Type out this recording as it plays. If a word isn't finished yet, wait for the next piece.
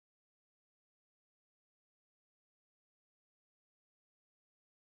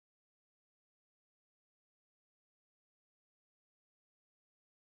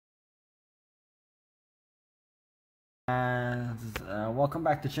Welcome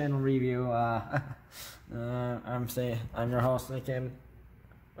back to Channel Review. I'm your host, Sein Kim.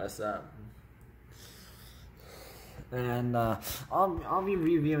 What's up? And I'll be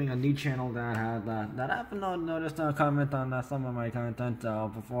reviewing a new channel that had that I've noticed a comment on some of my content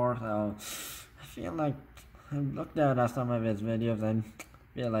before. So I feel like I've looked at some of his videos and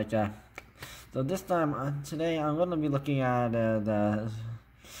feel like so this time today I'm gonna be looking at the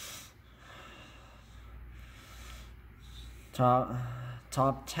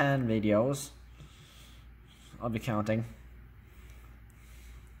top 10 videos. I'll be counting.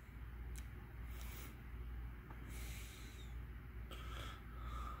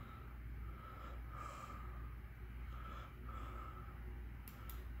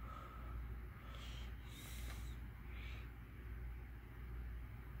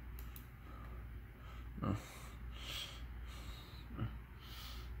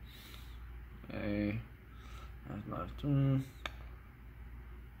 Okay.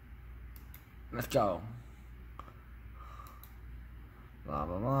 Let's go. Blah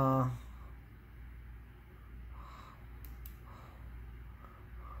blah blah.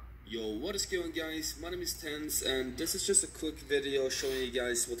 Yo, what is going on, guys? My name is Tenz, and this is just a quick video showing you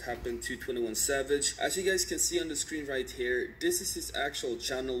guys what happened to 21 Savage. As you guys can see on the screen right here, this is his actual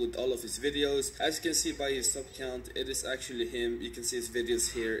channel with all of his videos. As you can see by his sub count, it is actually him. You can see his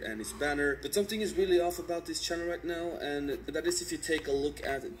videos here and his banner. But something is really off about this channel right now, and that is if you take a look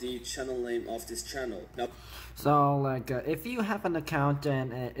at the channel name of this channel. Now, so like if you have an account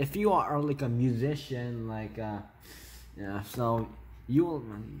and if you are like a musician, like yeah, so you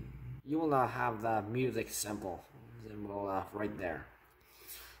will have the music symbol right there.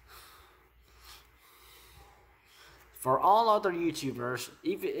 For all other YouTubers,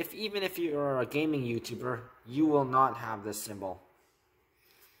 even if you are a gaming YouTuber, you will not have this symbol.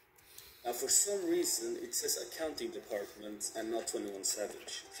 Now, for some reason, it says accounting department and not 21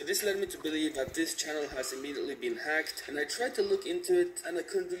 Savage. So this led me to believe that this channel has immediately been hacked, and I tried to look into it, and I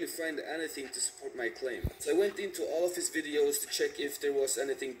couldn't really find anything to support my claim. So I went into all of his videos to check if there was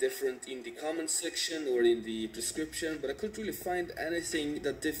anything different in the comment section or in the description, but I couldn't really find anything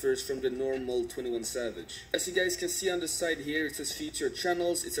that differs from the normal 21 Savage. As you guys can see on the side here, it says featured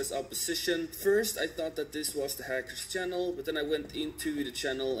channels, it says opposition. First, I thought that this was the hacker's channel, but then I went into the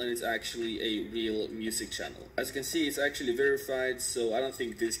channel and it's actually a real music channel. As you can see, it's actually verified, so I don't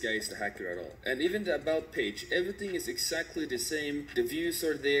think this guy is the hacker at all. And even the about page, everything is exactly the same. The views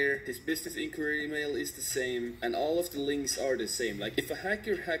are there, his business inquiry email is the same, and all of the links are the same. Like, if a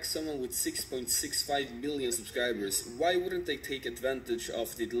hacker hacks someone with 6.65 million subscribers, why wouldn't they take advantage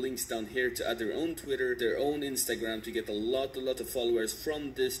of the links down here to add their own Twitter, their own Instagram to get a lot of followers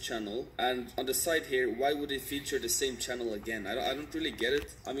from this channel? And on the side here, why would they feature the same channel again? I don't really get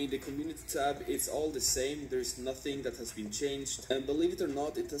it. I mean, the community tab, it's all the same. There's nothing that has been changed, and believe it or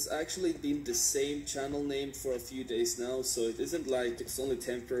not, it has actually been the same channel name for a few days now, so it isn't like it's only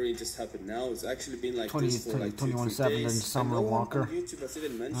temporary, it just happened now. It's actually been like this for like 2-3 days, and no one on YouTube has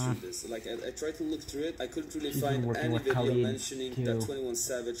even mentioned this. Like, I tried to look through it, I couldn't really find any video mentioning that 21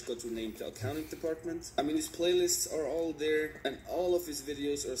 Savage got renamed to accounting department. I mean, his playlists are all there, and all of his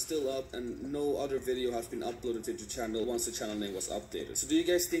videos are still up, and no other video has been uploaded to the channel once the channel name was updated. So do you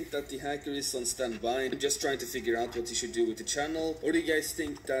guys think that the hacker is on standby and just trying to figure out what he should do with the channel? Or do you guys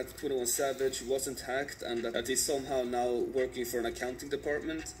think that 21 Savage wasn't hacked and that he's somehow now working for an accounting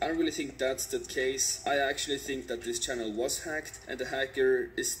department? I don't really think that's the case. I actually think that this channel was hacked and the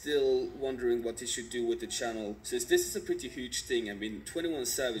hacker is still wondering what he should do with the channel, since this is a pretty huge thing. I mean, 21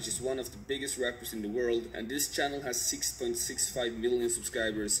 Savage is one of the biggest rappers in the world, and this channel has 6.65 million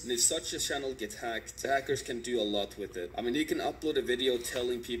subscribers, and if such a channel gets hacked, the hackers can do a lot with it. I mean, you can upload a video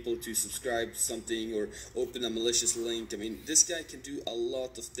telling people to subscribe to something or open a malicious link. I mean, this guy can do a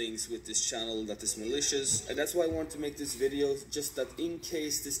lot of things with this channel that is malicious, and that's why I wanted to make this video, just that in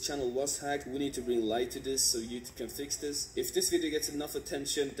case this channel was hacked, we need to bring light to this so YouTube can fix this. If this video gets enough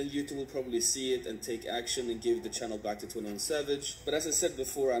attention, then YouTube will probably see it and take action and give the channel back to 21 Savage. But as I said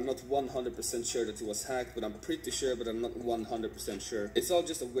before, I'm not 100% sure that it was hacked, but I'm pretty sure, but I'm not 100% sure. It's all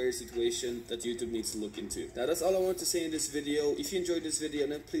just a weird situation that YouTube needs to look into. Now, that's all I want to say in this video. If you enjoyed this video,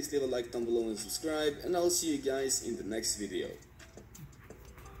 then please leave a like down below and subscribe, and I'll see you guys in the next video.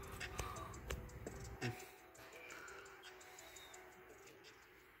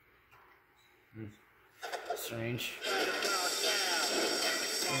 Strange.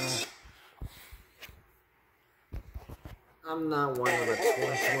 I'm not one of the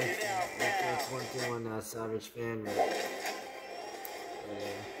 21 Savage fan.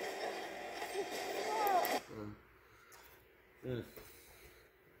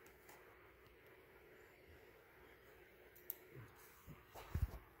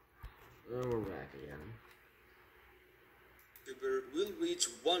 we're back again. YouTuber will reach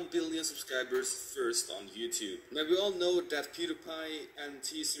 1 billion subscribers first on YouTube. Now we all know that PewDiePie and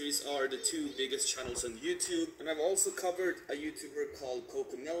T-Series are the two biggest channels on YouTube, and I've also covered a YouTuber called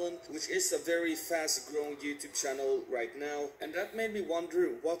CocoMelon, which is a very fast growing YouTube channel right now, and that made me wonder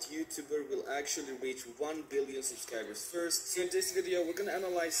what YouTuber will actually reach 1 billion subscribers first. So in this video we're gonna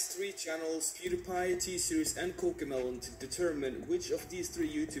analyze 3 channels, PewDiePie, T-Series and CocoMelon, to determine which of these 3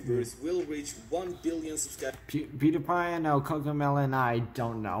 YouTubers will reach 1 billion subscribers. PewDiePie and CocoMelon, I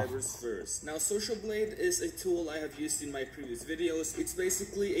don't know. First. Now, Social Blade is a tool I have used in my previous videos. It's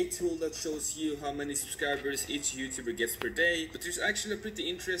basically a tool that shows you how many subscribers each YouTuber gets per day, but there's actually a pretty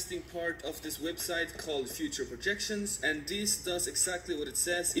interesting part of this website called Future Projections, and this does exactly what it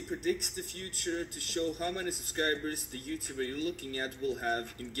says. It predicts the future to show how many subscribers the YouTuber you're looking at will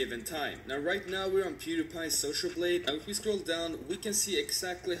have in given time. Now, right now we're on PewDiePie's Social Blade, and if we scroll down, we can see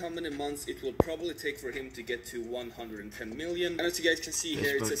exactly how many months it will probably take for him to get to 110 million. And as you guys can see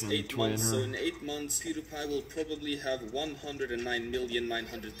here, it says 8 months, so in 8 months PewDiePie will probably have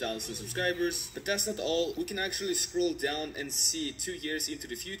 109,900,000 subscribers. But that's not all. We can actually scroll down and see 2 years into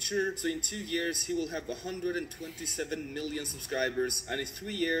the future. So in 2 years he will have 127 million subscribers, and in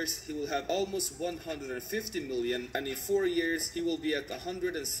 3 years he will have almost 150 million, and in 4 years he will be at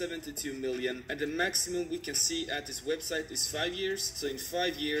 172 million, and the maximum we can see at this website is 5 years. So in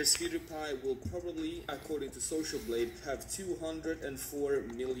 5 years PewDiePie will probably, according to Social Blade, have 204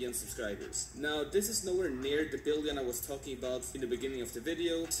 million subscribers. Now this is nowhere near the billion I was talking about in the beginning of the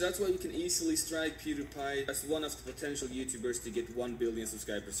video, so that's why we can easily strike PewDiePie as one of the potential YouTubers to get 1 billion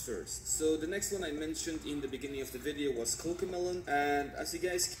subscribers first. So the next one I mentioned in the beginning of the video was CocoMelon, and as you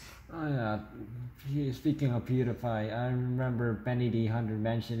guys... Oh yeah, speaking of PewDiePie, I remember Benny D100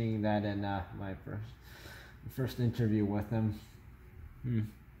 mentioning that in my first interview with him.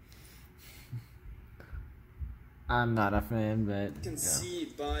 I'm not a fan, but you can see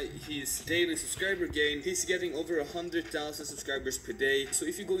by his daily subscriber gain, he's getting over 100,000 subscribers per day. So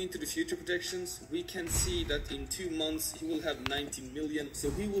if you go into the future projections, we can see that in 2 months he will have 90 million.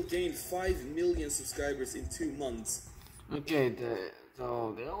 So he will gain 5 million subscribers in 2 months. Okay,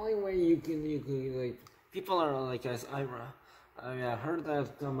 so the only way you can like, people are like, as I heard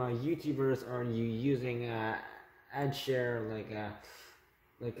that some YouTubers are using ad share, like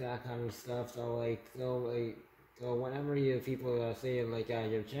that kind of stuff. So whenever people see like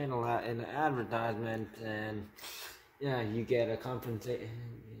your channel in an advertisement, and yeah, you get a compensation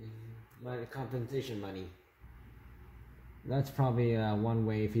money. That's probably one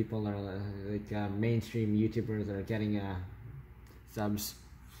way people are like mainstream YouTubers are getting subs.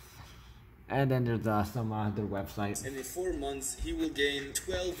 And then there's some other websites. And in 4 months, he will gain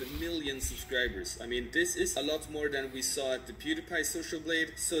 12 million subscribers. I mean, this is a lot more than we saw at the PewDiePie Social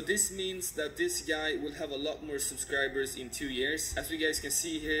Blade. So this means that this guy will have a lot more subscribers in 2 years. As you guys can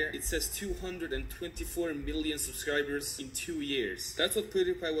see here, it says 224 million subscribers in 2 years. That's what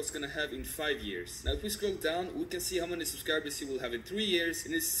PewDiePie was gonna have in 5 years. Now, if we scroll down, we can see how many subscribers he will have in 3 years.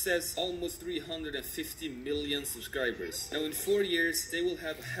 And it says almost 350 million subscribers. Now, in 4 years, they will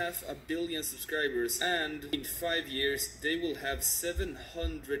have 500 million subscribers, and in 5 years they will have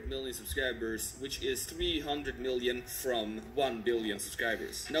 700 million subscribers, which is 300 million from 1 billion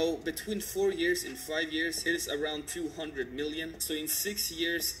subscribers. Now between 4 years and 5 years it is around 200 million, so in 6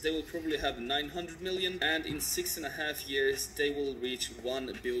 years they will probably have 900 million, and in 6.5 years they will reach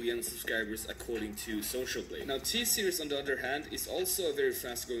 1 billion subscribers according to Social Blade. Now T-Series on the other hand is also a very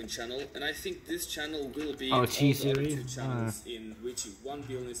fast growing channel, and I think this channel will be all the other 2 channels in reaching 1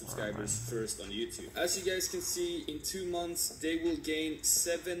 billion subscribers first on YouTube. As you guys can see, in 2 months they will gain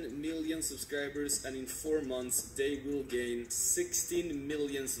 7 million subscribers, and in 4 months they will gain 16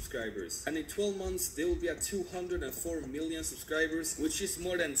 million subscribers, and in 12 months they will be at 204 million subscribers, which is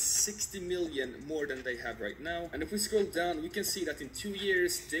more than 60 million more than they have right now. And if we scroll down, we can see that in 2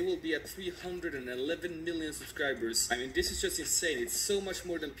 years they will be at 311 million subscribers. I mean, this is just insane. It's so much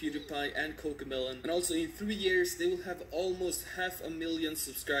more than PewDiePie and CocoMelon. And also in 3 years they will have almost 500,000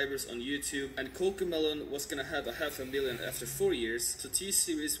 subscribers on YouTube, and CocoMelon was gonna have 500,000 after 4 years, so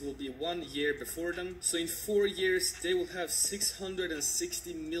T-Series will be 1 year before them. So in 4 years they will have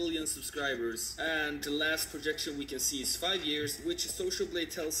 660 million subscribers, and the last projection we can see is 5 years, which Social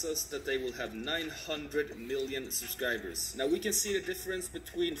Blade tells us that they will have 900 million subscribers. Now we can see the difference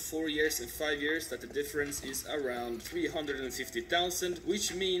between 4 years and 5 years, that the difference is around 350,000,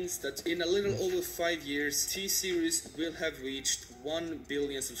 which means that in a little over 5 years T-Series will have reached 1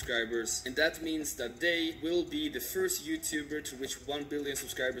 billion subscribers, and that means that they will be the first YouTuber to reach 1 billion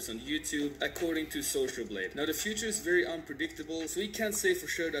subscribers on YouTube, according to Social Blade. Now the future is very unpredictable, so we can't say for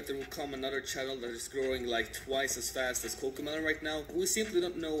sure that there will come another channel that is growing like twice as fast as Cocomelon right now. We simply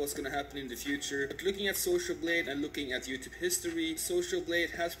don't know what's gonna happen in the future, but looking at Social Blade and looking at YouTube history, Social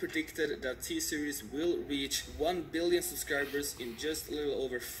Blade has predicted that T-Series will reach 1 billion subscribers in just a little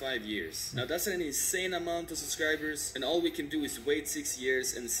over 5 years. Now that's an insane amount of subscribers, and all we can do is wait 6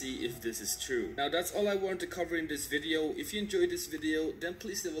 years and see if this is true. Now that's all I wanted to cover in this video. If you enjoyed this video, then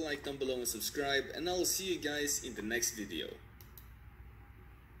please leave a like down below and subscribe, and I will see you guys in the next video.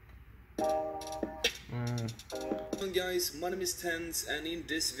 Hello guys, my name is Tenz, and in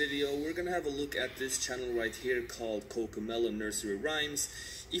this video we're gonna have a look at this channel right here called Cocomelon Nursery Rhymes.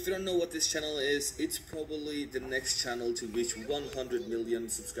 If you don't know what this channel is, it's probably the next channel to reach 100 million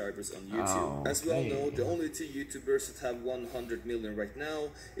subscribers on YouTube. As we all know, the only two YouTubers that have 100 million right now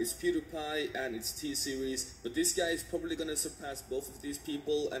is PewDiePie and it's T-Series, but this guy is probably gonna surpass both of these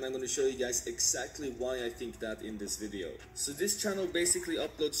people, and I'm gonna show you guys exactly why I think that in this video. So this channel basically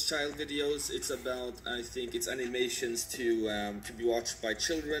uploads child videos. It's about, I think it's animations to be watched by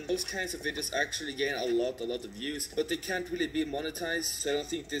children. Those kinds of videos actually gain a lot of views, but they can't really be monetized, so I don't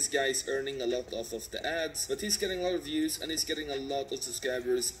think this guy is earning a lot off of the ads, but he's getting a lot of views and he's getting a lot of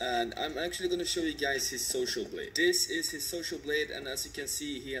subscribers, and I'm actually going to show you guys his Social Blade. This is his Social Blade, and as you can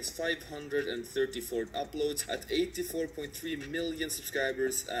see, he has 534 uploads at 84.3 million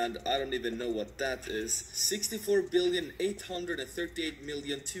subscribers, and I don't even know what that is.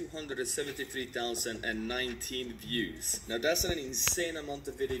 64,838,273,019 views. Now that's an insane amount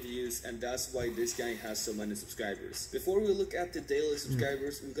of video views, and that's why this guy has so many subscribers. Before we look at the daily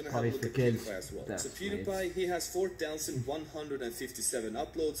subscribers, we're gonna have a look at PewDiePie as well. So PewDiePie, he has 4,157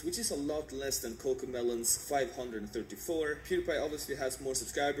 uploads, which is a lot less than Cocomelon's 534. PewDiePie obviously has more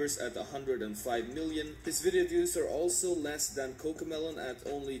subscribers at 105 million. His video views are also less than Cocomelon at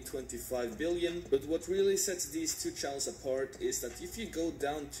only 25 billion. But what really sets these two channels apart is that if you go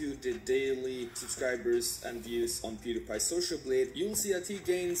down to the daily subscribers and views on PewDiePie's Social Blade, you'll see that he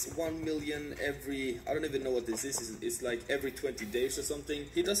gains 1 million every, I don't even know what this is, it's like every 20 days or something.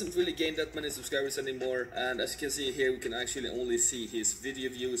 He doesn't really gain that many subscribers anymore, and as you can see here, we can actually only see his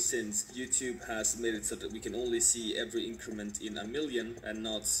video views since YouTube has made it so that we can only see every increment in a million and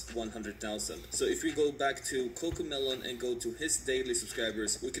not 100,000. So if we go back to Cocomelon and go to his daily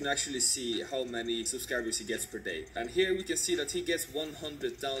subscribers, we can actually see how many subscribers he gets per day. And here we can see that he gets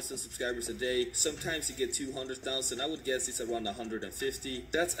 100,000 subscribers a day. Sometimes he gets 200,000. I would guess it's around 150.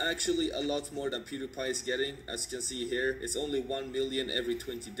 That's actually a lot more than PewDiePie is getting. As you can see here, it's only 1 million every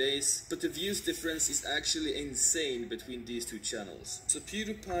 20 days, but the views difference is actually insane between these two channels. So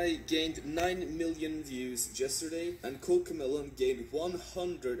PewDiePie gained 9 million views yesterday, and Cocomelon gained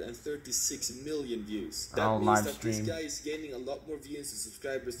 136 million views. That means that this guy is gaining a lot more views and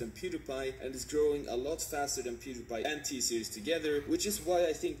subscribers than PewDiePie, and is growing a lot faster than PewDiePie and T-Series together, which is why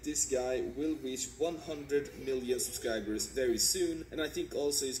I think this guy will reach 100 million subscribers very soon, and I think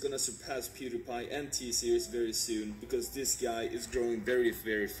also he's gonna surpass PewDiePie and T-Series very soon, because this guy is growing very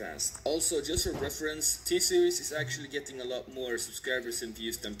fast. Also, just for reference, T-Series is actually getting a lot more subscribers and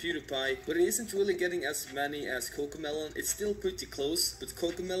views than PewDiePie, but it isn't really getting as many as Cocomelon. It's still pretty close, but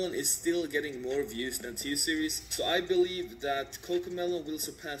Cocomelon is still getting more views than T-Series, so I believe that Cocomelon will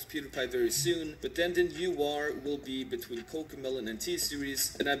surpass PewDiePie very soon, but then the new war will be between Cocomelon and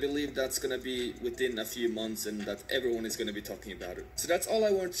T-Series, and I believe that's gonna be within a few months, and that everyone is gonna be talking about it. So that's all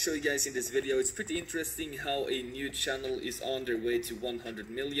I wanted to show you guys in this video. It's pretty interesting how a new channel is on their way to 100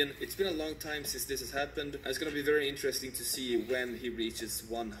 million. It's been a long time since this has happened, and it's gonna be very interesting to see when he reaches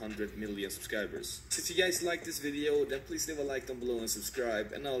 100 million subscribers. So if you guys like this video, then please leave a like down below and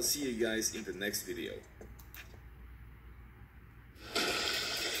subscribe, and I'll see you guys in the next video.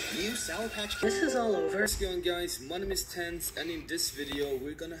 New Sour Patch. This is all over. What's going on, guys? My name is Tenz, and in this video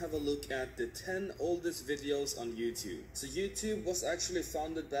we're gonna have a look at the 10 oldest videos on YouTube. So YouTube was actually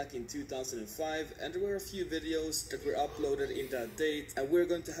founded back in 2005, and there were a few videos that were uploaded in that date, and we're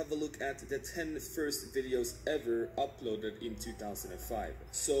going to have a look at the 10 first videos ever uploaded in 2005.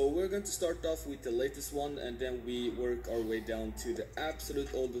 So we're going to start off with the latest one, and then we work our way down to the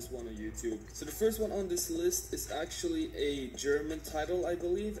absolute oldest one on YouTube. So the first one on this list is actually a German title, I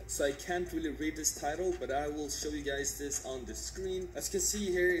believe, so I can't really read this title, but I will show you guys this on the screen. As you can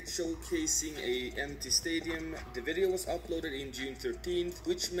see here, it's showcasing a empty stadium. The video was uploaded in June 13th,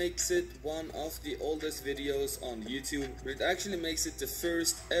 which makes it one of the oldest videos on YouTube, but it actually makes it the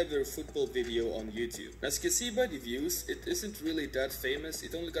first ever football video on YouTube. As you can see by the views, it isn't really that famous.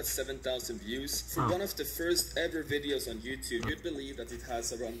 It only got 7,000 views. For one of the first ever videos on YouTube, you'd believe that it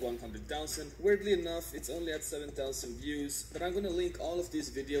has around 100,000. Weirdly enough, it's only at 7,000 views, but I'm gonna link all of these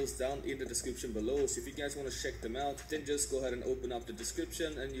videos down in the description below, so if you guys want to check them out, then just go ahead and open up the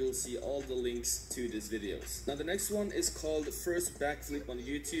description and you'll see all the links to these videos. Now the next one is called First Backflip on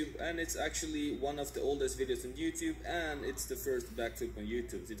YouTube, and it's actually one of the oldest videos on YouTube, and it's the first backflip on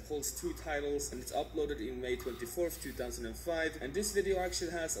YouTube. It holds 2 titles, and it's uploaded in May 24th, 2005, and this video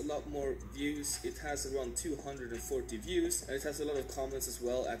actually has a lot more views. It has around 240 views, and it has a lot of comments as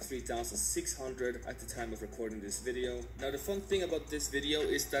well at 3,600 at the time of recording this video. Now the fun thing about this video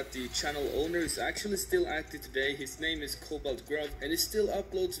is that the channel owner is actually still active today. His name is Cobalt Grub, and he still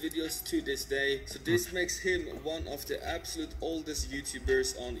uploads videos to this day, so this makes him one of the absolute oldest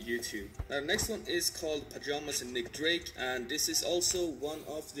YouTubers on YouTube. Now the next one is called Pajamas and Nick Drake, and this is also one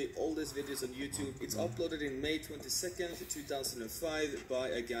of the oldest videos on YouTube. It's uploaded in May 22nd, 2005 by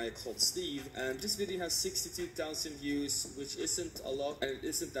a guy called Steve, and this video has 62,000 views, which isn't a lot, and it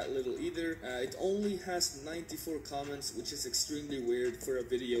isn't that little either. It only has 94 comments, which is extremely weird for a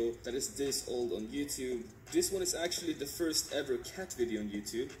video that is this old on YouTube. This one is actually the first ever cat video on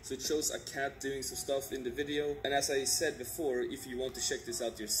YouTube, so it shows a cat doing some stuff in the video, and as I said before, if you want to check this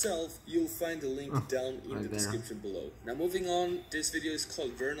out yourself, you'll find the link down in the description below. Now moving on, this video is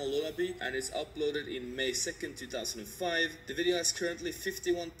called Vernal Lullaby, and it's uploaded in May 2nd, 2005. The video has currently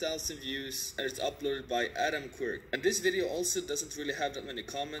 51,000 views, and it's uploaded by Adam Quirk. And this video also doesn't really have that many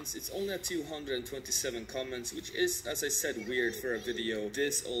comments. It's only at 227 comments, which is, as I said, weird for a video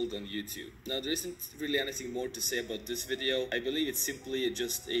this old on YouTube. Now there isn't really anything more to say about this video. I believe it's simply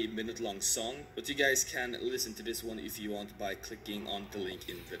just a minute-long song, but you guys can listen to this one if you want by clicking on the link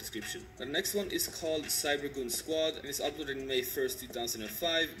in the description. Now, the next one is called Cybergoon Squad, and it's uploaded in May 1st,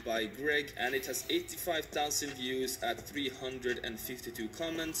 2005 by Greg, and it has 85,000 views at 352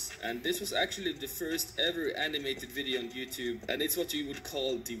 comments, and this was actually the first ever animated video on YouTube, and it's what you would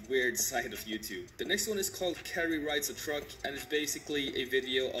call the weird side of YouTube. The next one is called Carrie Rides a Truck, and it's basically a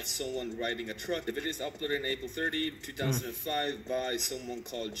video of someone riding a truck. The video is uploaded in April 30, 2005 by someone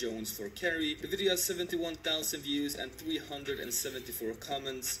called Jones for Carrie. The video has 71,000 views and 374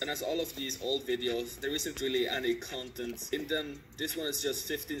 comments, and as all of these old videos, there isn't really any content in them. This one is just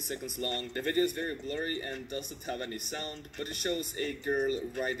 15 seconds long. The video is very blurry and doesn't have any sound, but it shows a girl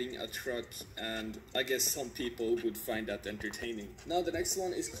riding a truck, and I guess some people would find that entertaining. Now the next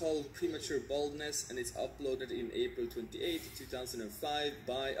one is called Premature Baldness, and it's uploaded in April 28, 2005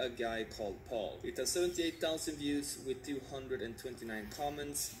 by a guy called Paul. It has 78,000 views with 229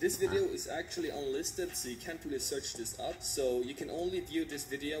 comments. This video is actually unlisted, so you can't really search this up, so you can only view this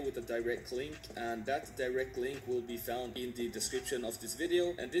video with a direct link, and that direct link will be found in the description of this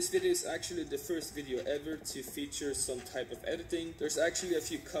video. And this video is actually the first video ever to feature some type of editing. There's actually a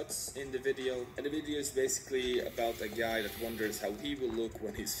few cuts in the video, and the video is basically about a guy that wonders how he will look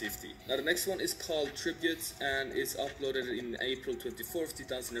when he's 50. Now the next one is called Tribute, and it's uploaded in April 24th,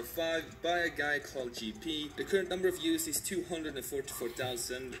 2005 by a guy called GP. The current number of views is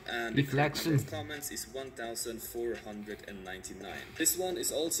 244,000, and the current number of comments is 1,499. This one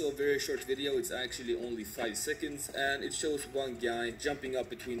is also a very short video. It's actually only 5 seconds, and it shows one guy jumping up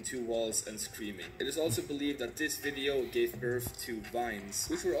between 2 walls and screaming. It is also believed that this video gave birth to Vines,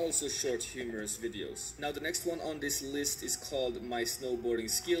 which were also short humorous videos. Now the next one on this list is called My Snowboarding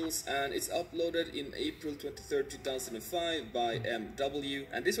Skills, and it's uploaded in April 23rd, 2005 by MW,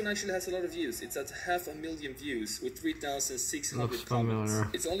 and this one actually has a lot of views. It's at 500,000 views with 3,600 comments.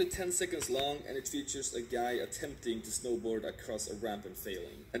 It's only 10 seconds long, and it features a guy attempting to snowboard across a ramp and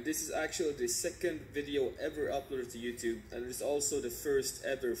failing. And this is actually the second video ever uploaded to YouTube, and it is also the first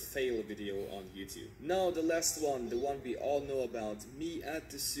ever fail video on YouTube. Now the last one, the one we all know about, Me at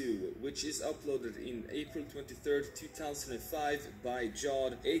the Zoo, which is uploaded in April 23rd, 2005 by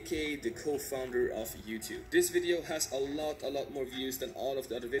Jod, aka the co-founder of YouTube. This video has a lot more views than all of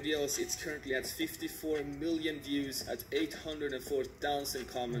the other videos. It's currently at 54 million views at 804,000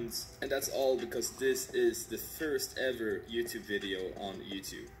 comments, and that's all because this is the first ever YouTube video on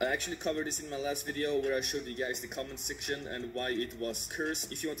YouTube. I actually covered this in my last video where I showed you guys the comment section and and why it was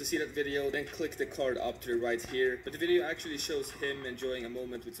cursed. If you want to see that video, then click the card up to the right here. But the video actually shows him enjoying a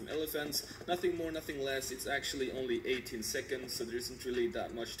moment with some elephants. Nothing more, nothing less. It's actually only 18 seconds, so there isn't really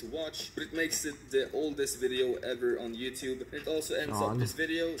that much to watch. But it makes it the oldest video ever on YouTube. And it also ends up this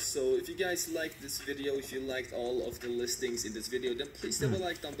video. So if you guys liked this video, if you liked all of the listings in this video, then please leave a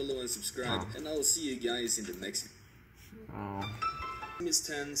like down below and subscribe. And I'll see you guys in the next video. My name is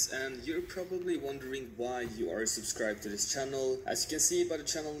Tenz, and you're probably wondering why you are subscribed to this channel. As you can see by the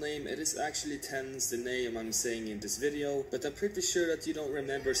channel name, it is actually Tenz, the name I'm saying in this video, but I'm pretty sure that you don't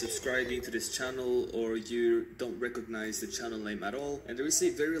remember subscribing to this channel, or you don't recognize the channel name at all, and there is a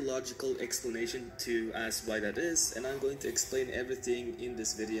very logical explanation to ask why that is, and I'm going to explain everything in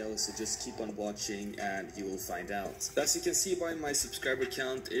this video, so just keep on watching and you will find out. As you can see by my subscriber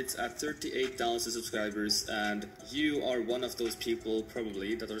count, it's at 38,000 subscribers, and you are one of those people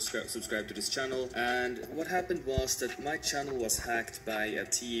probably that are subscribed to this channel. And what happened was that my channel was hacked by a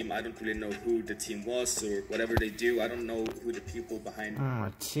team. I don't really know who the team was or whatever they do. I don't know who the people behind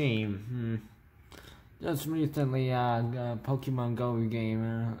a team. Just recently Pokemon Go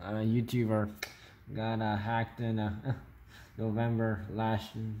game YouTuber got hacked in November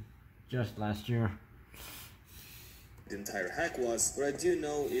just last year. The entire hack was. What I do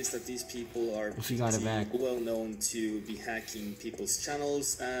know is that these people are well known to be hacking people's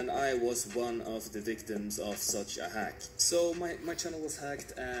channels, and I was one of the victims of such a hack. So my channel was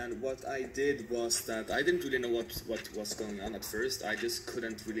hacked, and what I did was that I didn't really know what was going on at first. I just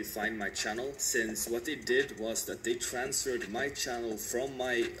couldn't really find my channel, since what they did was that they transferred my channel from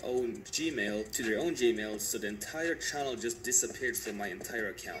my own Gmail to their own Gmail, so the entire channel just disappeared from my entire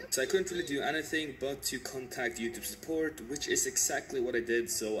account. So I couldn't really do anything but to contact YouTube support, which is exactly what I did.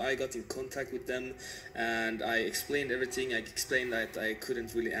 So I got in contact with them and I explained everything. I explained that I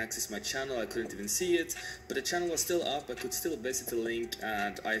couldn't really access my channel, I couldn't even see it, but the channel was still up, I could still visit the link,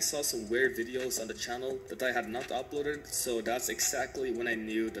 and I saw some weird videos on the channel that I had not uploaded. So that's exactly when I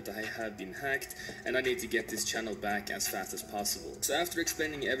knew that I had been hacked and I need to get this channel back as fast as possible. So after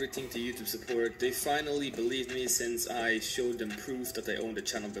explaining everything to YouTube support, they finally believed me, since I showed them proof that I owned the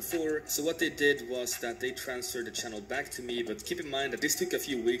channel before. So what they did was that they transferred the channel back to me, but keep in mind that this took a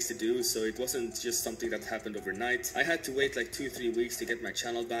few weeks to do, so it wasn't just something that happened overnight. I had to wait like 2-3 weeks to get my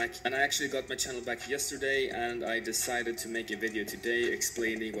channel back, and I actually got my channel back yesterday, and I decided to make a video today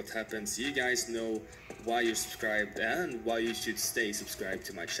explaining what happened, so you guys know why you're subscribed and why you should stay subscribed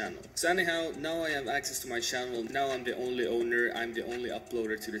to my channel. So anyhow, now I have access to my channel. Now I'm the only owner, I'm the only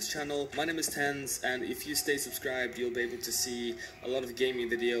uploader to this channel. My name is Tenz, and if you stay subscribed, you'll be able to see a lot of gaming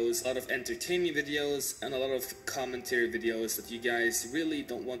videos, a lot of entertaining videos, and a lot of commentary videos that you guys really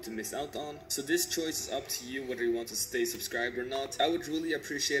don't want to miss out on. So this choice is up to you whether you want to stay subscribed or not. I would really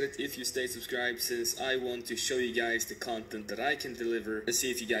appreciate it if you stay subscribed, since I want to show you guys the content that I can deliver and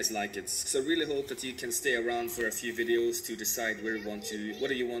see if you guys like it. So I really hope that you can stay around for a few videos to decide whether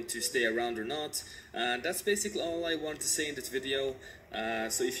you want to stay around or not. And that's basically all I want to say in this video.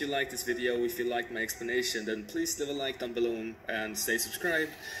 So if you like this video, if you like my explanation, then please leave a like down below and stay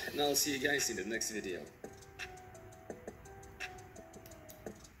subscribed, and I'll see you guys in the next video.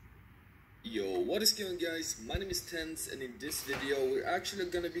 Yo, what is going on, guys? My name is Tenz, and in this video we're actually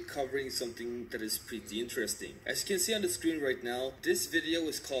gonna be covering something that is pretty interesting. As you can see on the screen right now, this video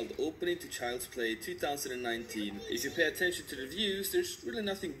is called Opening to Child's Play 2019. If you pay attention to the views, there's really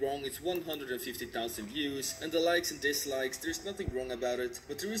nothing wrong. It's 150,000 views, and the likes and dislikes, there's nothing wrong about it.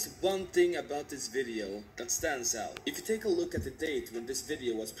 But there is one thing about this video that stands out. If you take a look at the date when this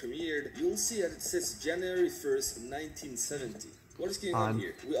video was premiered, you'll see that it says January 1st, 1970. What is going on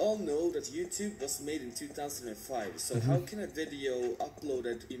here? We all know that YouTube was made in 2005, so how can a video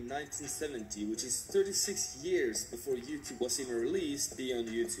uploaded in 1970, which is 36 years before YouTube was even released, be on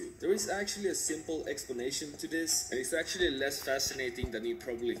YouTube? There is actually a simple explanation to this, and it's actually less fascinating than you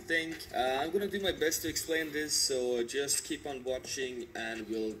probably think. I'm gonna do my best to explain this, so just keep on watching and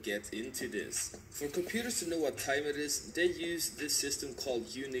we'll get into this. For computers to know what time it is, they use this system called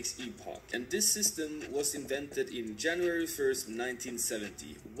Unix Epoch, and this system was invented in January 1st,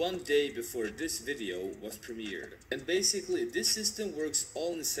 1970, one day before this video was premiered. And basically, this system works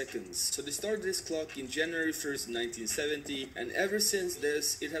all in seconds. So they started this clock in January 1st, 1970, and ever since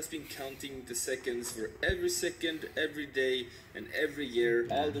this, it has been counting the seconds for every second, every day, and every year,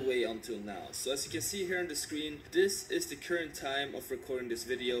 all the way until now. So as you can see here on the screen, this is the current time of recording this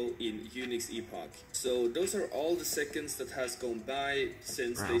video in Unix Epoch. So those are all the seconds that has gone by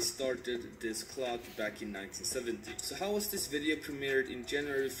since they started this clock back in 1970. So how was this video video premiered in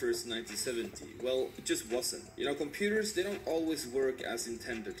January 1st, 1970. Well, it just wasn't. You know, computers, they don't always work as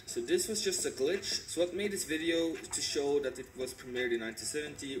intended. So this was just a glitch. So what made this video to show that it was premiered in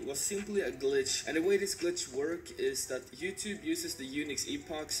 1970 was simply a glitch. And the way this glitch works is that YouTube uses the Unix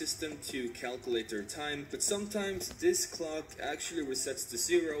epoch system to calculate their time, but sometimes this clock actually resets to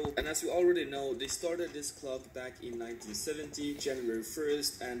 0. And as we already know, they started this clock back in 1970, January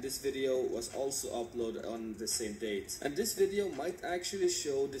 1st, and this video was also uploaded on the same date. And this video might actually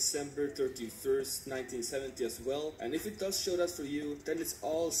show December 31st, 1970 as well. And if it does show that for you, then it's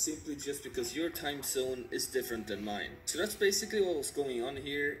all simply just because your time zone is different than mine. So that's basically what was going on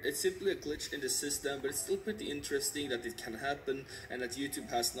here. It's simply a glitch in the system, but it's still pretty interesting that it can happen and that YouTube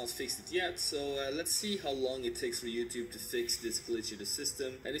has not fixed it yet. So let's see how long it takes for YouTube to fix this glitch in the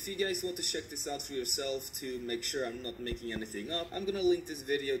system. And if you guys want to check this out for yourself to make sure I'm not making anything up, I'm gonna link this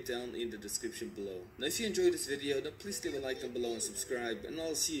video down in the description below. Now if you enjoyed this video, then please leave a like down below and subscribe, and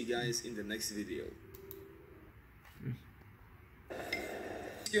I'll see you guys in the next video.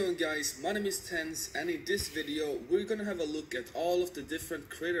 How's it going, guys? My name is Tenz, and in this video we're gonna have a look at all of the different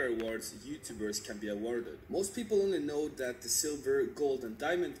creator awards YouTubers can be awarded. Most people only know that the silver, gold and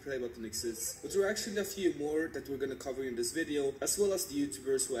diamond play button exists, but there are actually a few more that we're gonna cover in this video, as well as the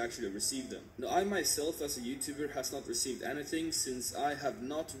YouTubers who actually received them. Now I myself as a YouTuber has not received anything since I have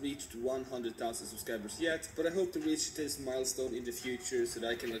not reached 100,000 subscribers yet, but I hope to reach this milestone in the future so that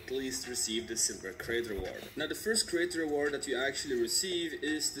I can at least receive the silver creator award. Now the first creator award that you actually receive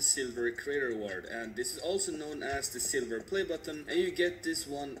is the Silver Creator Award, and this is also known as the Silver Play Button, and you get this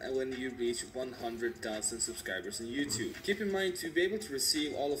one when you reach 100,000 subscribers on YouTube. Keep in mind, to be able to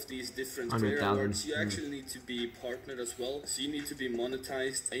receive all of these different creator awards, you actually need to be partnered as well, so you need to be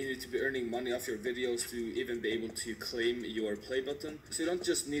monetized and you need to be earning money off your videos to even be able to claim your play button. So you don't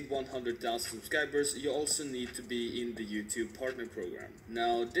just need 100,000 subscribers, you also need to be in the YouTube partner program.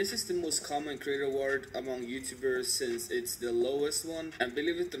 Now this is the most common creator award among YouTubers since it's the lowest one, and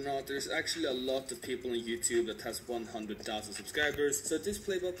believe it or not, there's actually a lot of people on YouTube that has 100,000 subscribers, so this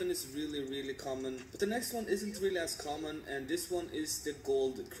play button is really common. But the next one isn't really as common, and this one is the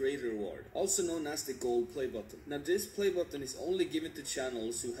Gold Creator Award, also known as the Gold Play Button. Now this play button is only given to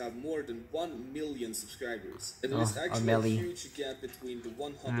channels who have more than 1 million subscribers, and there is actually a huge gap between the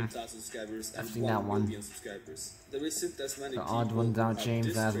 100,000 subscribers and 1 million subscribers. There isn't as many people who have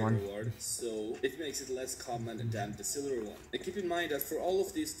this creator award, so it makes it less common than the silver one. And keep in mind that for all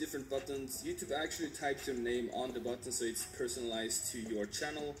of these different buttons, YouTube actually types your name on the button so it's personalized to your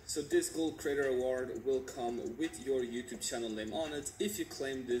channel. So this Gold Creator Award will come with your YouTube channel name on it if you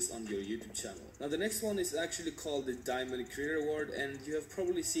claim this on your YouTube channel. Now the next one is actually called the Diamond Creator Award, and you have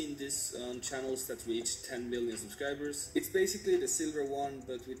probably seen this on channels that reach 10 million subscribers. It's basically the silver one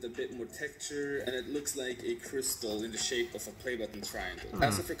but with a bit more texture, and it looks like a crystal in the shape of a play button triangle.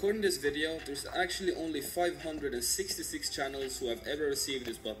 As of recording this video, there's actually only 566 channels who have ever received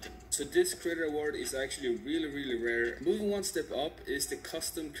this button. So this creator award is actually really rare. Moving one step up is the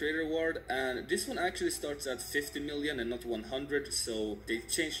Custom Creator Award, and this one actually starts at 50 million and not 100, so they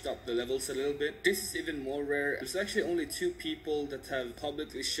changed up the levels a little bit. This is even more rare. There's actually only 2 people that have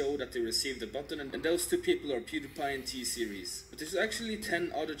publicly showed that they received the button, and those 2 people are PewDiePie and T-Series. But there's actually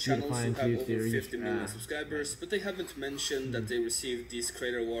 10 other channels who have over 50 million subscribers, but they haven't mentioned that they received this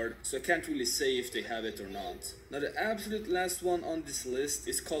creator award, so I can't really say if they have it or not. Now the absolute last one on this list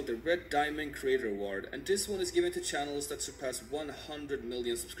is called the Red Diamond Creator Award, and this one is given to channels that surpass 100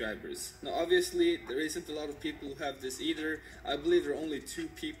 million subscribers. Now obviously there isn't a lot of people who have this either. I believe there are only 2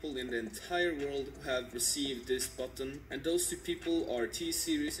 people in the entire world who have received this button, and those 2 people are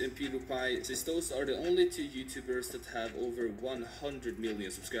T-Series and PewDiePie, since those are the only 2 YouTubers that have over 100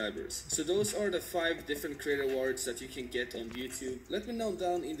 million subscribers. So those are the 5 different creator awards that you can get on YouTube. Let me know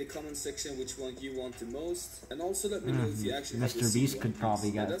down in the comment section which one you want the most, and also let me know if you actually have MrBeast could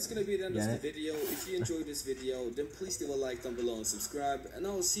probably get it. That's gonna be the end of the video. If you enjoyed this video, then please leave a like down below and subscribe, and I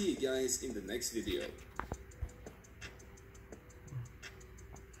will see you guys in the next video.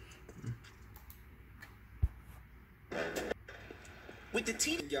 With the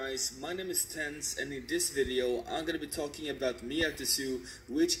team, guys, my name is Tenz, and in this video I'm gonna be talking about Mirada,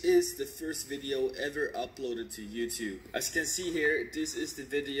 which is the first video ever uploaded to YouTube. As you can see here, this is the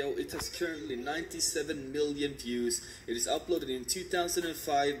video. It has currently 97 million views. It is uploaded in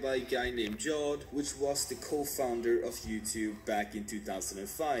 2005 by a guy named Jod, which was the co-founder of YouTube back in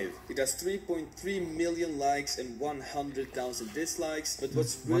 2005. It has 3.3 million likes and 100,000 dislikes, but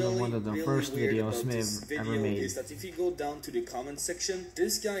what's really weird about this video is that if you go down to the comment section, section.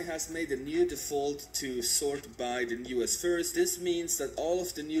 This guy has made a new default to sort by the newest first. This means that all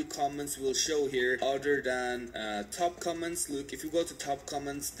of the new comments will show here other than top comments. Look, if you go to top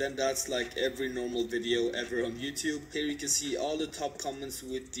comments, then that's like every normal video ever on YouTube. Here you can see all the top comments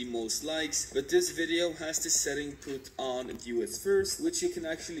with the most likes, but this video has this setting put on US first, which you can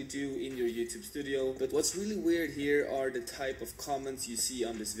actually do in your YouTube studio. But what's really weird here are the type of comments you see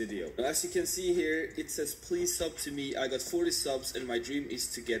on this video. Now, as you can see here, it says please sub to me, I got 40 subs and my dream is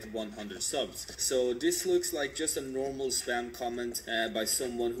to get 100 subs. So this looks like just a normal spam comment by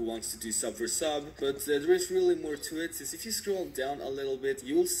someone who wants to do sub for sub, but there is really more to it, since if you scroll down a little bit,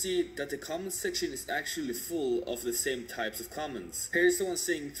 you will see that the comment section is actually full of the same types of comments. Here's someone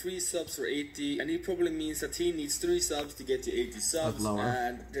saying 3 subs for 80, and he probably means that he needs 3 subs to get to 80 subs.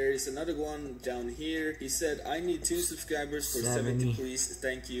 And there is another one down here. He said, I need 2 subscribers for 70 please,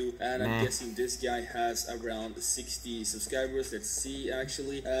 thank you. And I'm guessing this guy has around 60 subscribers. Let's see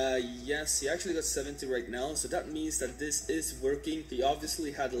actually. Yes, he actually got 70 right now, so that means that this is working. He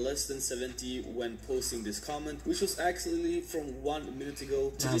obviously had less than 70 when posting this comment, which was actually from 1 minute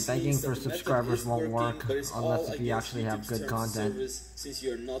ago. So begging for subscribers won't work unless if you actually have good content. Since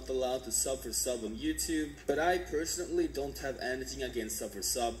you're not allowed to sub for sub on YouTube. But I personally don't have anything against sub for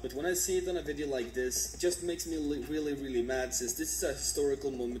sub, but when I see it on a video like this, it just makes me really mad, since this is a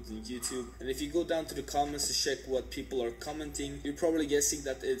historical moment on YouTube. And if you go down to the comments to check what people are commenting, you're probably guessing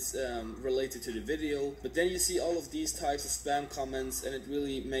that it's related to the video, but then you see all of these types of spam comments, and it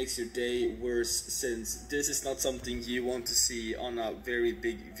really makes your day worse, since this is not something you want to see on a very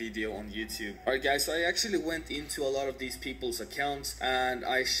big video on YouTube. Alright guys, so I actually went into a lot of these people's accounts and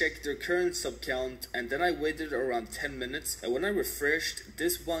I checked their current sub count, and then I waited around 10 minutes, and when I refreshed,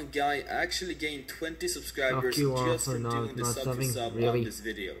 this one guy actually gained 20 subscribers just for doing the sub for sub on this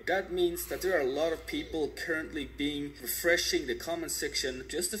video. That means that there are a lot of people currently refreshing the comment section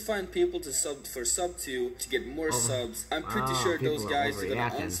just to find people to sub for sub to get more subs. I'm pretty sure those guys are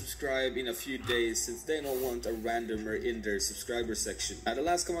gonna unsubscribe in a few days, since they don't want a randomer in their subscriber section. The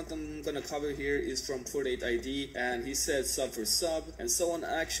last comment I'm gonna cover here is from 48ID, and he said sub for sub, and someone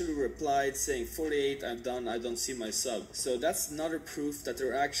actually replied saying 48, I'm done, I don't see my sub. So that's another proof that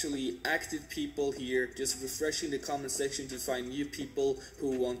there are actually active people here just refreshing the comment section to find new people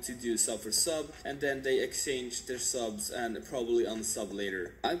who want to do sub for sub, and then they exchange their subs and probably unsub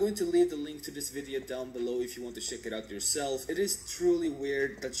later. I'm going to leave the link to this video down below if you want to check it out yourself. It is truly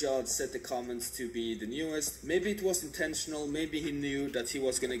weird that Jod set the comments to be the newest. Maybe it was intentional, maybe he knew that he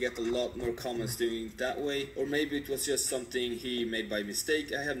was gonna get a lot more comments doing it that way, or maybe it was just something he made by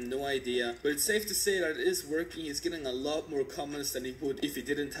mistake. I have no idea, but it's safe to say that it is working. He's getting a lot more comments than he would if he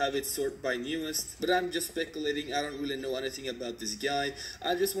didn't have it sort by newest, but I'm just speculating. I don't really know anything about this guy.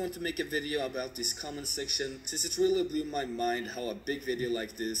 I just want to make a video about this comment section, since it really blew my mind how a big video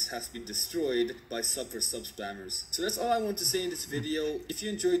like this has been destroyed by sub for sub spammers. So that's all I want to say in this video. If you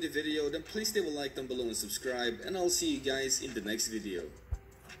enjoyed the video, then please leave a like down below and subscribe, and I'll see you guys in the next video.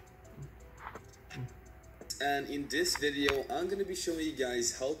 And in this video, I'm gonna be showing you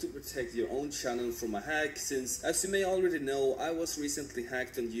guys how to protect your own channel from a hack, since as you may already know, I was recently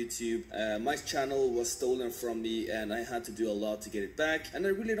hacked on YouTube. My channel was stolen from me and I had to do a lot to get it back, and I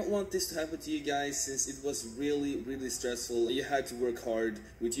really don't want this to happen to you guys, since it was really stressful. You had to work hard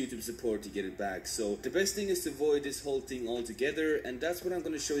with YouTube support to get it back. So the best thing is to avoid this whole thing altogether, and that's what I'm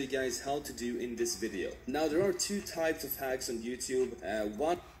gonna show you guys how to do in this video. Now there are 2 types of hacks on YouTube.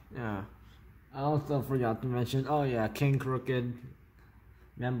 I also forgot to mention, oh yeah, King Crooked,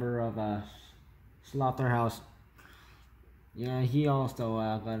 member of Slaughterhouse. Yeah, he also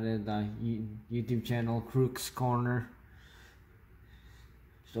got his YouTube channel, Crook's Corner,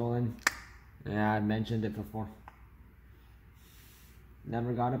 stolen. Yeah, I mentioned it before.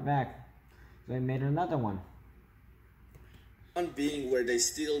 Never got it back, so I made another one. One being where they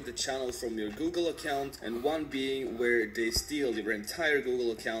steal the channel from your Google account, and one being where they steal your entire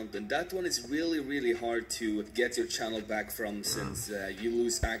Google account, and that one is really hard to get your channel back from, since you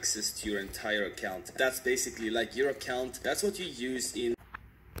lose access to your entire account. That's basically like your account, that's what you use in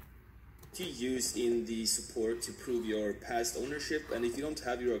the support to prove your past ownership, and if you don't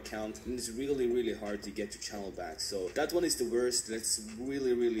have your account, then it's really hard to get your channel back. So that one is the worst. Let's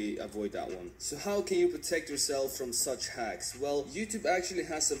really avoid that one. So how can you protect yourself from such hacks? Well, YouTube actually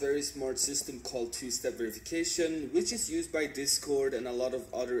has a very smart system called two-step verification, which is used by Discord and a lot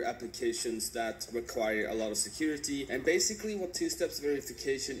of other applications that require a lot of security. And basically what two-step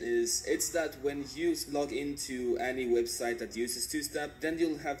verification is, it's that when you log into any website that uses two-step, then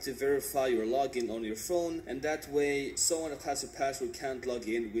you'll have to verify your login on your phone, and that way someone that has a password can't log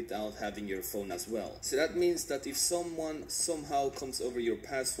in without having your phone as well. So that means that if someone somehow comes over your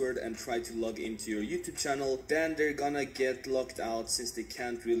password and try to log into your YouTube channel, then they're gonna get locked out since they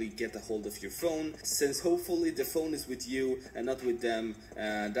can't really get a hold of your phone. Since hopefully the phone is with you and not with them,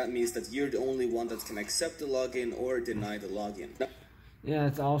 that means that you're the only one that can accept the login or deny the login. Yeah,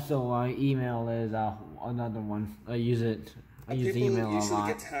 it's also email is another one. I use it. I use people email a usually lot.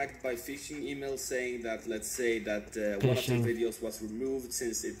 get hacked by phishing emails saying that, let's say that one of the videos was removed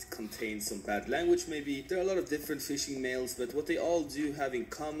since it contained some bad language maybe. There are a lot of different phishing mails, but what they all do have in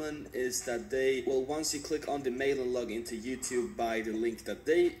common is that they, well, once you click on the mail and log into YouTube by the link that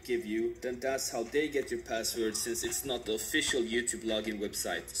they give you, then that's how they get your password, since it's not the official YouTube login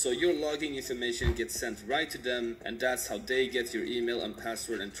website. So your login information gets sent right to them, and that's how they get your email and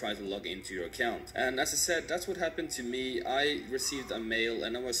password and try to log into your account. And as I said, that's what happened to me. I received a mail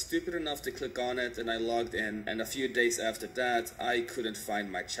and I was stupid enough to click on it, and I logged in, and a few days after that I couldn't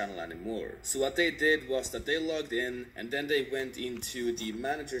find my channel anymore. So what they did was that they logged in and then they went into the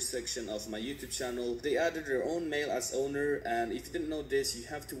manager section of my YouTube channel. They added their own mail as owner, and if you didn't know this, you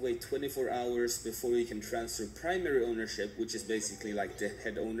have to wait 24 hours before you can transfer primary ownership, which is basically like the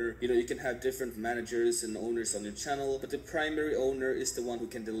head owner. You know, you can have different managers and owners on your channel, but the primary owner is the one who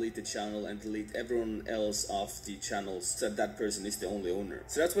can delete the channel and delete everyone else off the channels, so that person is the only owner.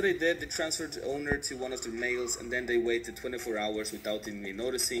 So that's what they did. They transferred the owner to one of the mails, and then they waited 24 hours without me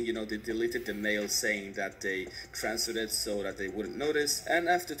noticing. You know, they deleted the mail saying that they transferred it so that they wouldn't notice. And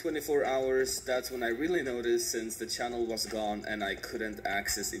after 24 hours, that's when I really noticed, since the channel was gone and I couldn't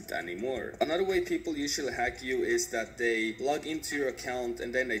access it anymore. Another way people usually hack you is that they log into your account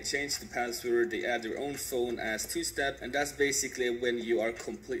and then they change the password. They add their own phone as two-step, and that's basically when you are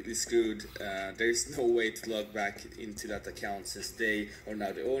completely screwed. There's no way to log back into that account, since they are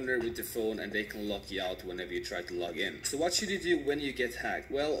now the owner with the phone and they can lock you out whenever you try to log in. So what should you do when you get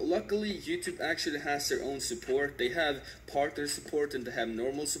hacked? Well, luckily YouTube actually has their own support. They have partner support and they have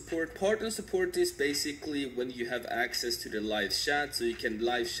normal support. Partner support is basically when you have access to the live chat, so you can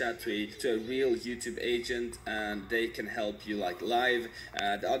live chat to a real YouTube agent and they can help you like live.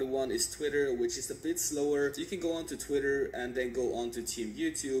 The other one is Twitter, which is a bit slower. So you can go onto Twitter and then go onto Team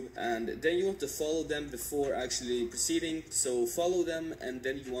YouTube, and then you want to follow them before actually proceeding. So follow them, and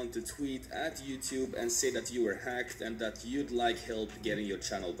then you want to tweet at YouTube and say that you were hacked and that you'd like help getting your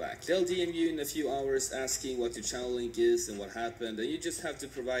channel back. They'll DM you in a few hours asking what your channel link is and what happened, and you just have to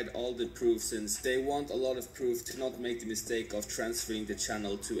provide all the proof, since they want a lot of proof to not make the mistake of transferring the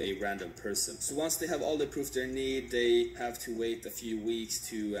channel to a random person. So once they have all the proof they need, they have to wait a few weeks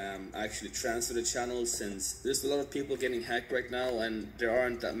to actually transfer the channel, since there's a lot of people getting hacked right now and there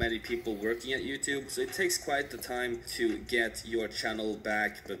aren't that many people working at YouTube, so it takes quite the time to get your channel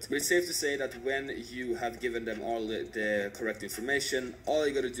back. But it's safe to say that when you have given them all the correct information, all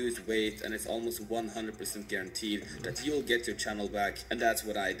you gotta do is wait, and it's almost 100% guaranteed that you'll get your channel back, and that's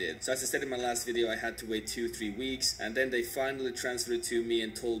what I did. So as I said in my last video, I had to wait 2-3 weeks, and then they finally transferred it to me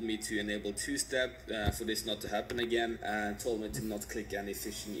and told me to enable two-step for this not to happen again, and told me to not click any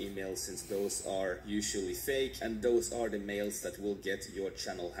phishing emails, since those are usually fake and those are the mails that will get your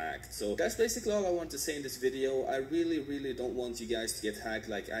channel hacked. So that's basically all I want to say in this video. I really don't want you guys to get hacked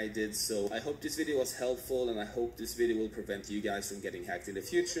like I did, so I hope this video was helpful, and I hope this video will prevent you guys from getting hacked in the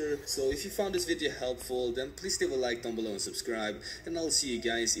future. So if you found this video helpful, then please leave a like down below and subscribe, and I'll see you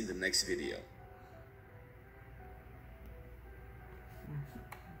guys in the next video.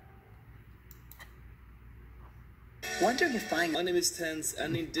 Wondering if buying. My name is Tenz,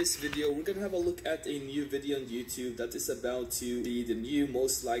 and in this video we're gonna have a look at a new video on YouTube that is about to be the new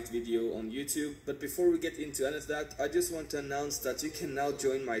most liked video on YouTube. But before we get into any of that, I just want to announce that you can now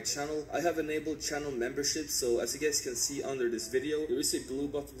join my channel. I have enabled channel membership, so as you guys can see under this video, there is a blue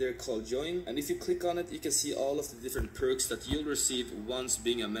button there called join, and if you click on it, you can see all of the different perks that you'll receive once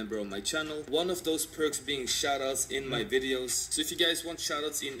being a member of my channel. One of those perks being shoutouts in my videos. So if you guys want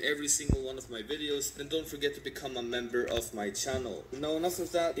shoutouts in every single one of my videos, then don't forget to become a member of my channel. Now enough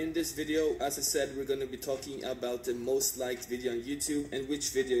of that. In this video, as I said, we're going to be talking about the most liked video on YouTube and which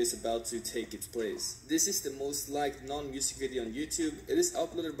video is about to take its place. This is the most liked non-music video on YouTube. It is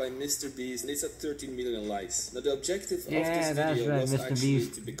uploaded by MrBeast and it's at 13 million likes. Now the objective of this video was actually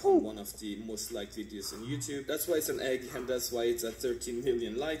to become one of the most liked videos on YouTube. That's why it's an egg and that's why it's at 13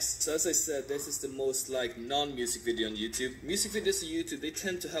 million likes. So as I said, this is the most liked non-music video on YouTube. Music videos on YouTube, they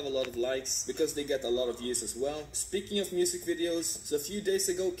tend to have a lot of likes because they get a lot of views as well. Speaking speaking of music videos, so a few days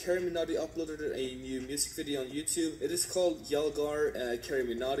ago, Kianavision uploaded a new music video on YouTube. It is called Yalgar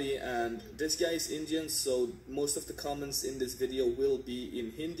Kianavision, and this guy is Indian, so most of the comments in this video will be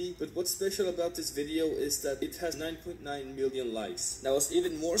in Hindi. But what's special about this video is that it has 9.9 million likes. Now, what's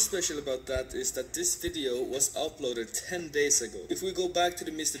even more special about that is that this video was uploaded 10 days ago. If we go back to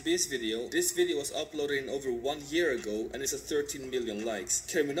the MrBeast video, this video was uploaded in over 1 year ago and it's at 13 million likes.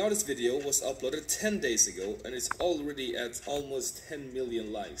 Kianavision's video was uploaded 10 days ago and it's already at almost 10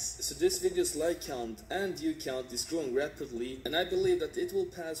 million likes. So this video's like count and view count is growing rapidly, and I believe that it will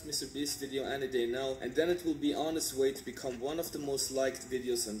pass MrBeast's video any day now, and then it will be on its way to become one of the most liked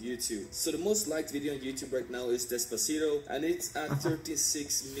videos on YouTube. So the most liked video on YouTube right now is Despacito, and it's at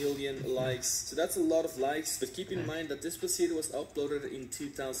 36 million likes. So that's a lot of likes, but keep in mind that Despacito was uploaded in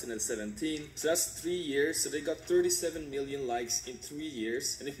 2017, so that's 3 years, so they got 37 million likes in 3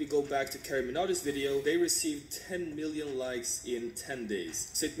 years. And if we go back to Kianavision's video, they received 10 million likes in 10 days.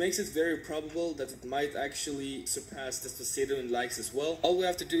 So it makes it very probable that it might actually surpass Despacito in likes as well. All we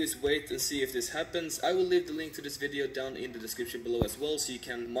have to do is wait and see if this happens. I will leave the link to this video down in the description below as well, so you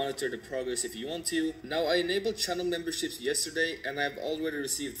can monitor the progress if you want to. Now, I enabled channel memberships yesterday and I've already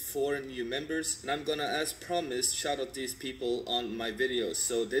received 4 new members, and I'm gonna, as promised, shout out these people on my videos.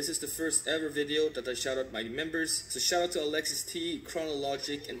 So this is the first ever video that I shout out my members. So shout out to Alexis T,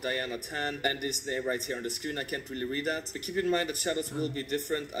 Chronologic, and Diana Tan, and this name right here on the screen. I can't really read that, but keep in mind that shoutouts will be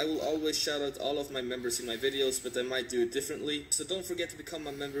different. I will always shout out all of my members in my videos, but I might do it differently. So don't forget to become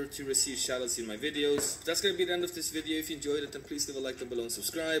a member to receive shoutouts in my videos. But that's gonna be the end of this video. If you enjoyed it, then please leave a like down below and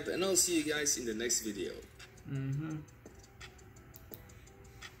subscribe, and I'll see you guys in the next video.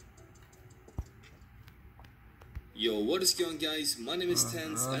 Yo, what is going on, guys? My name is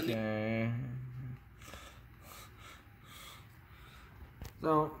Tenz. Okay.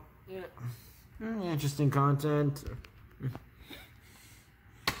 So, yeah, interesting content.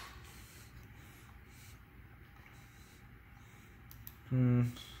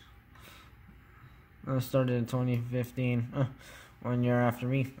 I started in 2015, 1 year after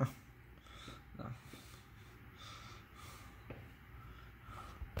me.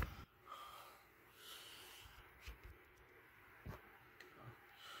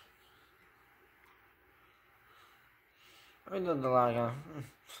 I did a lot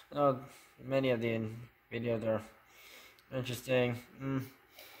many of the videos are interesting,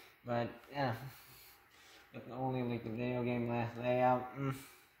 but yeah, it's only like the video game layout.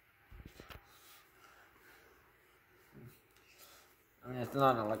 I mean, it's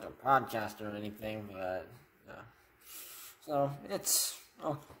not like a podcast or anything, but yeah. So it's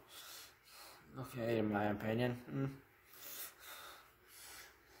okay in my opinion.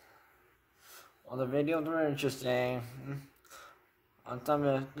 Well, the videos were interesting. On some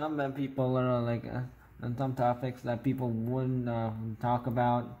people are like on some topics that people wouldn't talk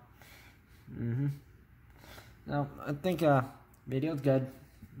about. So I think video's good.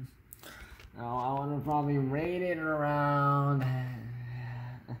 Now I want to probably rate it around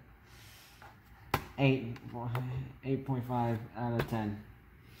 8.5 out of 10.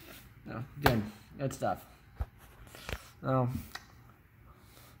 So good stuff.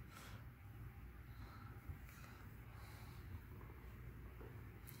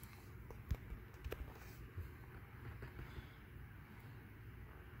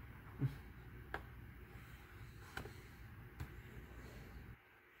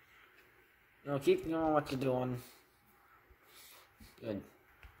 Keep doing what you're doing. Good.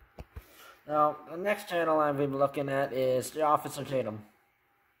 Now, the next channel I've been looking at is the Officer Tatum.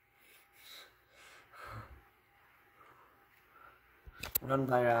 Run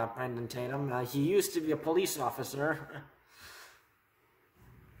by Brandon Tatum. He used to be a police officer.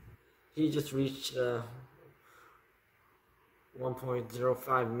 He just reached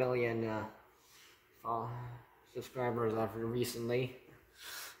 1.05 million subscribers recently,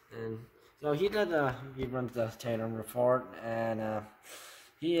 and so he runs the Tatum Report, and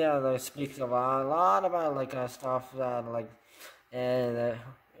he speaks a lot about like stuff that and it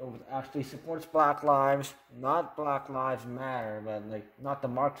actually supports Black Lives, not Black Lives Matter, but like not the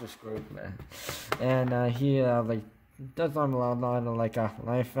Marxist group, and he does a lot of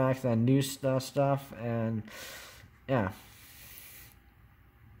life facts and news stuff, and yeah.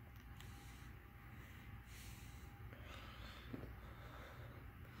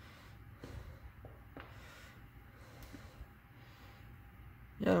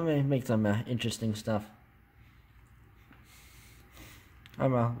 Yeah, make some interesting stuff.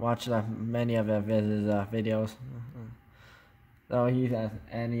 I've watched many of his videos. So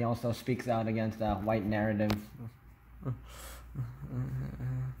he also speaks out against the white narrative.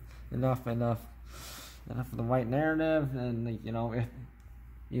 Enough. for the white narrative, and like, you know,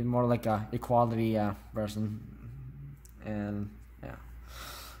 he's more like a equality person, and yeah,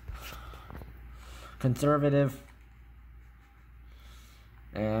 conservative,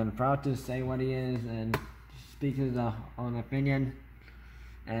 and proud to say what he is and speak his own opinion,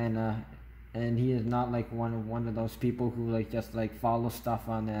 and he is not like one of those people who like just like follow stuff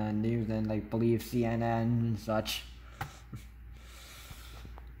on the news and like believe CNN and such.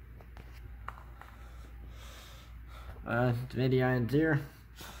 The video ends here.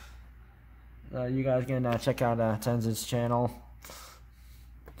 You guys can check out Tenz's channel.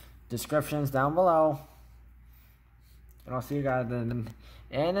 Descriptions down below. And I'll see you guys in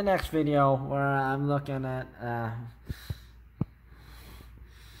the next video where I'm looking at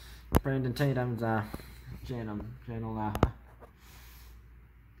Brandon Tatum's channel.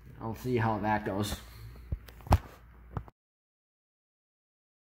 I'll see how that goes.